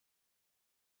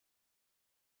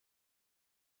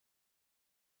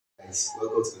guys,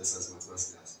 welcome to Lessons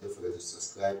Mathematics class. Don't forget to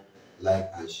subscribe, like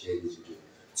and share this video.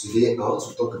 Today I want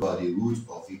to talk about the root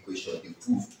of equation, the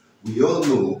proof. We all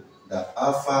know that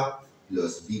alpha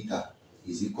plus beta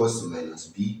is equals to minus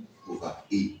b over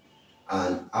a,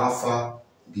 and alpha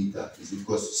beta is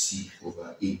equals to c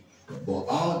over a. But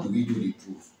how do we do the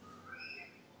proof?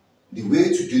 The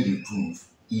way to do the proof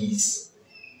is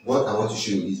what I want to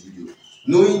show in this video.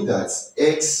 Knowing that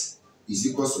x is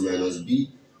equals to minus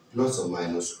b plus or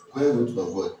minus square root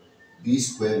of what? B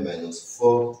squared minus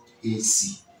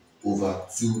 4ac over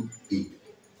 2a.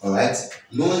 Alright?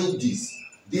 Knowing this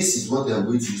is what I am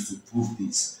going to use to prove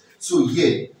this. So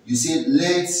here, you say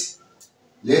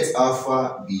let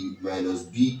alpha be minus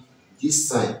b. This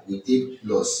sign will take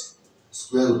plus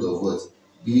square root of what?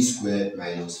 B squared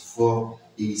minus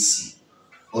 4ac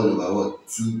all over what?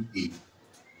 2a.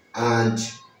 And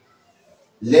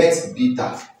let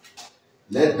beta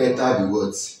be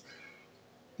what?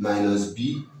 Minus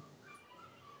b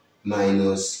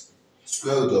minus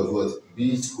square root of what?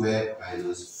 B squared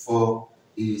minus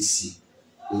 4ac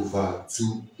over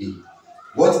 2a.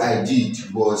 What I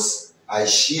did was I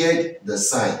shared the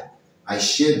sign,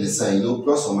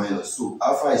 plus or minus. So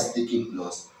alpha is taking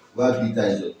plus while beta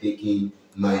is taking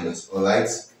minus. Alright?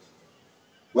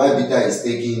 While beta is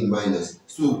taking minus.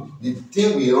 So the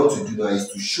thing we want to do now is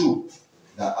to show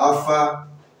that alpha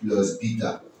plus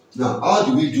beta. Now, how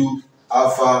do we do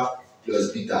alpha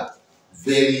plus beta?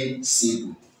 Very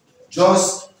simple.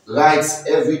 Just write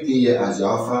everything here as your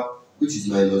alpha, which is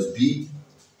minus b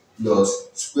plus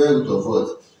square root of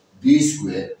what? B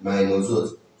squared minus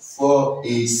what?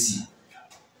 4ac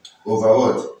over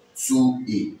what?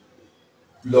 2a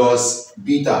plus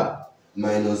beta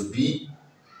minus b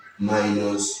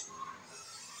minus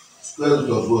square root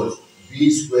of what? B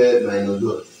squared minus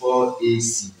what?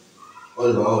 4ac all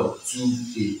over what?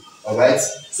 2a. Alright?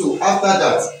 So after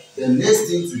that, the next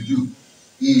thing to do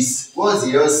is, what's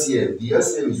the LCM? The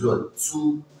LCM is what?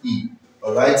 2a.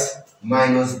 Alright?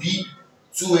 Minus b,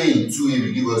 2a in 2a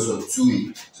will give us what?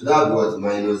 2a. So that was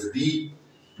minus b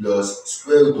plus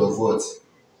square root of what?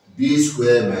 B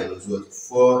squared minus what?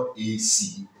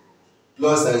 4ac.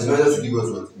 Plus times minus will give us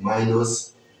what?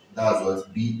 Minus. That's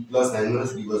what? B. Plus times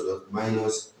minus will give us what?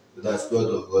 Minus. So that's square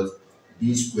root of what?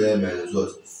 B squared minus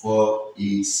what?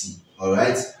 4ac.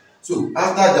 Alright? So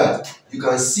after that, you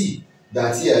can see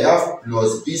that here I have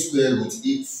plus b squared root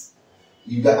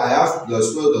I have plus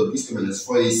square root of b squared minus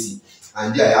 4ac,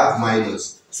 and there I have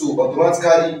minus. So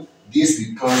automatically this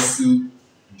will cancel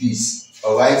this.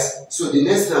 Alright? So the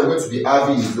next thing I'm going to be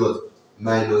having is what?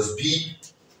 Minus b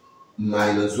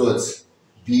minus what?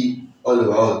 B all over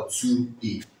what?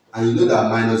 2a. And you know that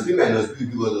minus b will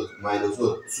give us minus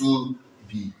what?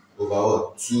 2b over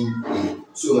what? 2a.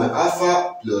 So my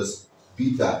alpha plus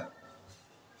beta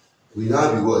will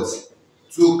now be what?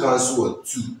 2 cancel what?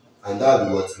 2. And that will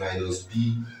be what? Minus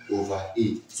b over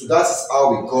a. So that is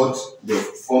how we got the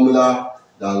formula.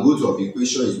 The root of the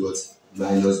equation is what?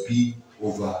 Minus b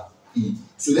over e.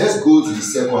 So let's go to the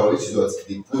second one, which is what?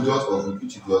 The product of it,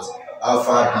 which is what?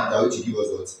 Alpha beta, which will give us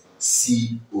what?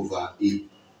 C over a.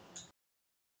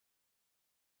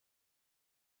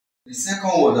 The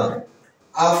second one now,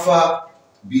 alpha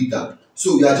beta.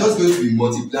 So we are just going to be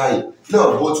multiplying.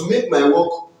 Now, but to make my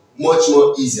work much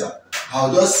more easier,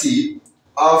 I'll just say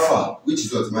alpha, which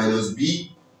is what? Minus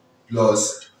b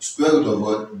plus square root of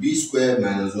what? B squared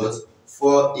minus what?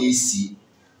 4ac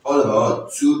all over what?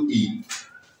 2e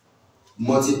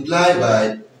multiplied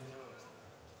by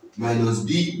minus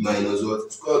b minus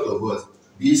what? Square root of what?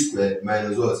 B squared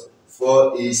minus what?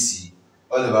 4ac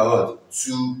all over what?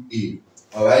 2a.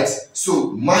 Alright?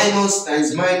 So minus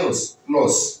times minus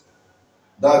plus,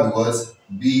 that will be what?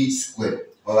 B squared.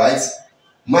 Alright?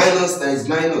 Minus times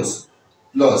minus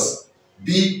plus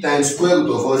b times square root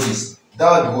of all this,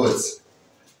 that will be what?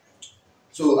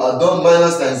 So I've done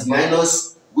minus times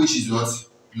minus, which is what?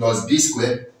 Plus b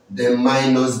squared. Then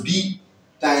minus b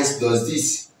times plus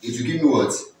this, it will give me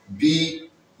what? B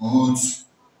root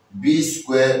b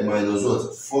squared minus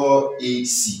what?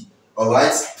 4ac.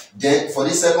 Alright? Then for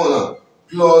this second one,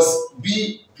 plus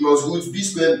b plus root b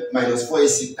squared minus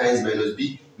 4ac times minus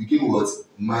b will give me what?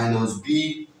 Minus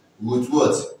b root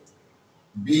what?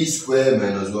 B squared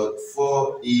minus what?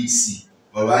 4ac.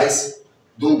 Alright?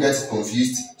 Don't get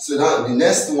confused. So now the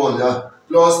next one now,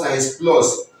 plus times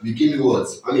plus will give me what?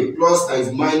 Plus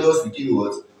times minus will give me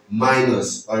what?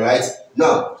 Minus. Alright?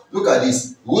 Now look at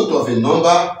this. Root of a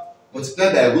number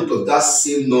multiplied by root of that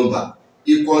same number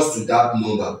equals to that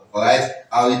number. Alright?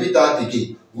 I'll repeat that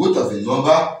again. Root of a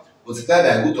number multiplied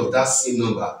by root of that same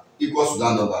number equals to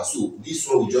that number. So this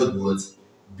one will just be what?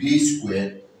 B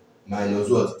squared minus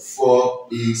what?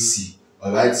 4ac.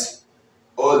 Alright?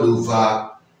 All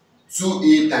over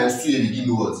 2a times 2a will give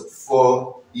me what?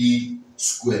 4e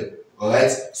squared.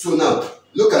 Alright? So now,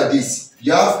 look at this.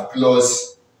 You have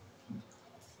plus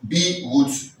b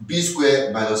root b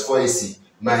square minus 4ac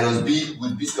minus b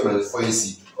root b square minus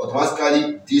 4ac.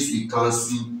 Automatically, this will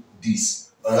cancel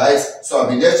this. Alright? So I'll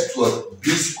be left with what? B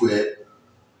square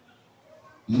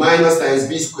minus times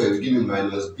b square will give me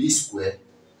minus b square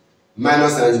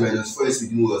minus times minus 4ac will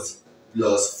give me what?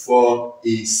 Plus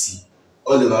 4ac.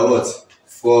 All over what?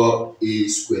 4a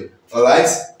squared. Alright?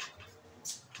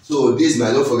 So this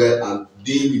might, don't forget, I'm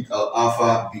dealing with our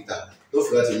alpha beta. Don't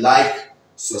forget to like,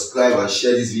 subscribe, and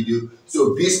share this video.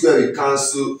 So b square will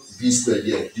cancel b square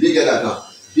here. Did you get that now?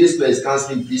 B square is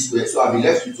cancelling b square. So I'll be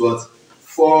left with what?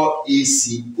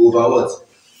 4ac over what?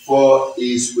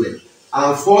 4a squared.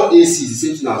 And 4ac is the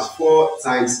same thing as 4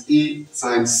 times a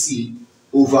times c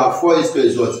over 4a squared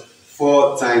is what?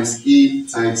 4 times a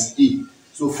times e.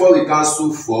 So 4 will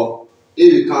cancel 4,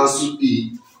 a will cancel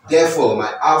e. Therefore,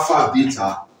 my alpha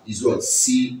beta is what?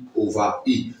 C over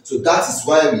E. So that is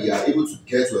why we are able to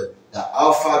get what? The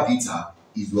alpha beta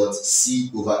is what?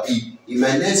 C over E. In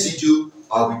my next video,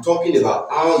 I'll be talking about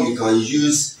how you can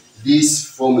use this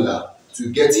formula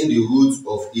to getting the root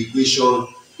of equation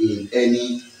in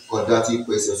any quadratic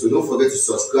question. So don't forget to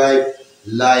subscribe,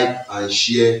 like, and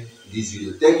share this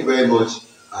video. Thank you very much,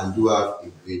 and do have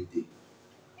a great day.